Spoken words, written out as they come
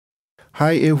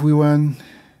Hi everyone,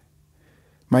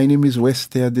 my name is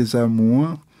Wester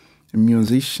Desamours, a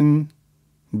musician,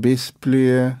 bass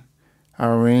player,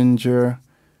 arranger,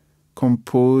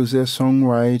 composer,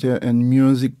 songwriter, and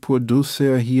music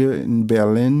producer here in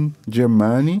Berlin,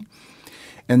 Germany.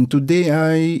 And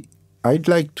today I'd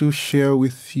like to share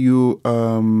with you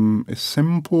a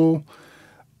simple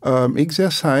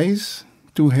exercise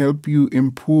to help you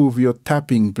improve your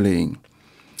tapping playing.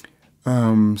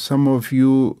 Some of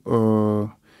you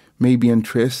may be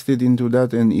interested into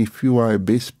that, and if you are a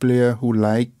bass player who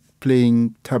like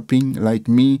playing tapping like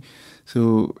me,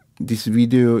 so this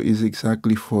video is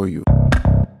exactly for you.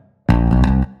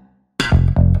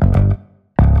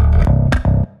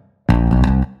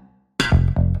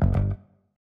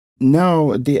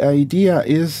 Now, the idea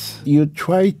is you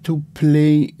try to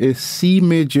play a C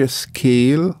major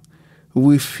scale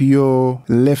with your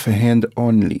left hand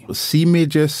only. C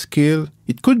major scale,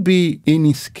 it could be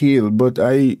any scale, but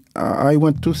I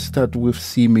want to start with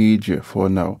C major for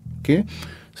now, okay?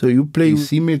 So you play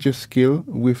C major scale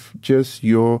with just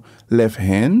your left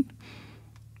hand.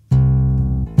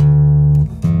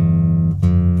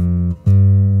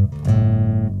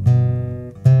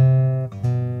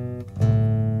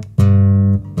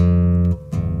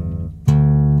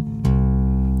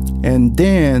 And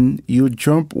then you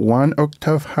jump one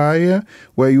octave higher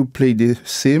where you play the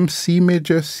same C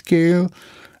major scale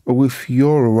with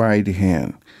your right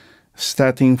hand,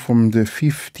 starting from the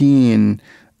 15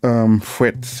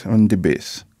 frets on the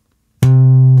bass.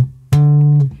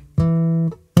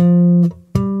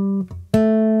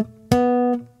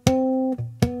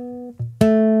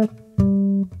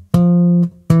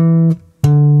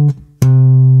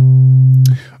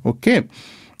 Okay,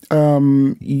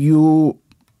 you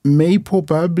may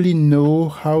probably know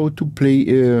how to play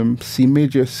C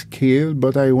major scale,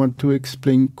 but I want to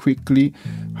explain quickly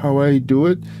how I do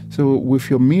it. So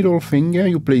with your middle finger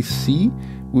you play C,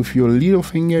 with your little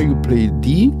finger you play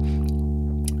D,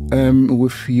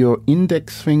 with your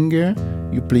index finger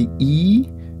you play E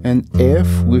and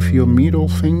F with your middle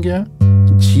finger,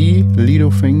 G little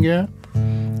finger,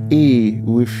 A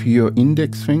with your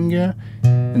index finger,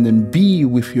 and then B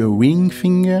with your ring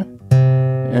finger,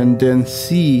 and then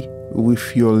C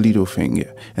with your little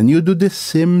finger. And you do the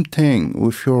same thing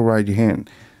with your right hand.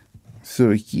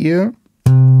 So here,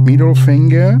 middle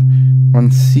finger on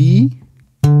C,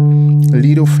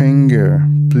 little finger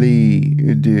play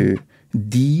the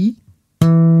D,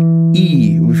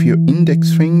 E with your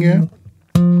index finger,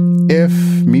 F,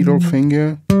 middle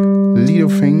finger, little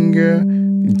finger,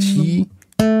 G,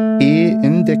 A,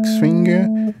 index finger,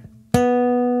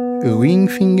 ring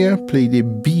finger, play the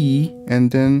B, and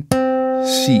then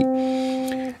C.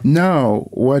 Now,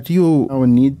 what you now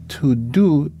need to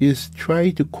do is try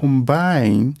to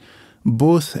combine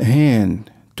both hands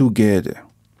together.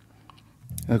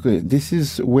 Okay, this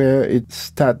is where it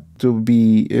starts to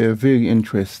be very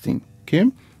interesting. Okay.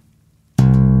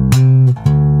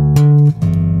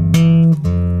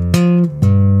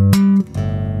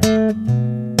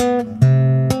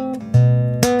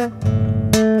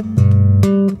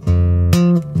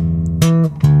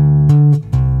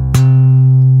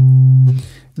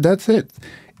 That's it.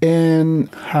 And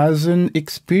as an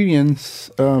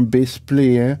experienced bass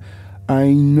player,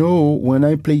 I know when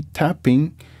I play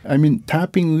tapping,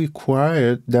 tapping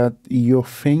required that your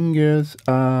fingers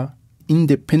are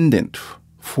independent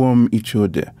from each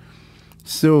other.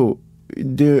 So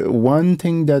the one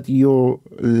thing that your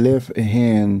left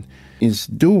hand is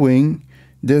doing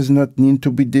does not need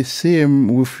to be the same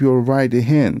with your right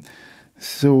hand.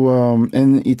 So,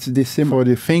 and it's the same for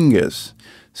the fingers.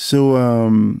 So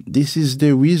this is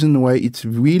the reason why it's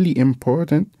really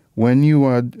important when you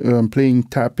are playing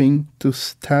tapping to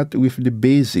start with the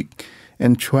basic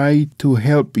and try to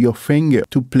help your finger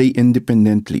to play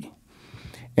independently.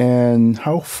 And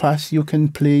how fast you can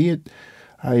play it,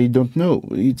 I don't know.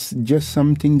 It's just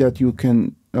something that you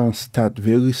can start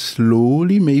very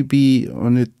slowly, maybe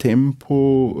on a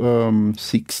tempo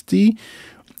 60,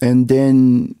 and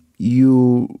then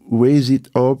you raise it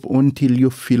up until you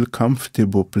feel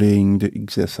comfortable playing the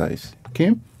exercise.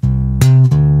 Okay?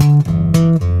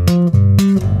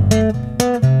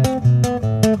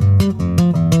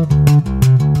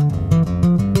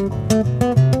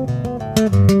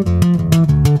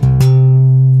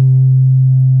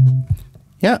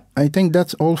 Yeah, I think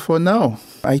that's all for now.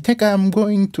 I think I'm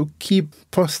going to keep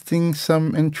posting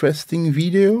some interesting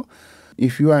video.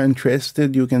 If you are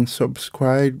interested, you can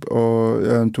subscribe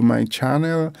or to my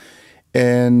channel,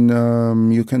 and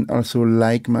you can also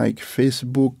like my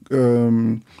Facebook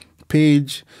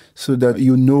page so that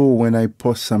you know when I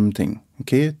post something.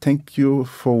 Okay, thank you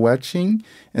for watching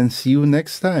and see you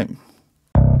next time.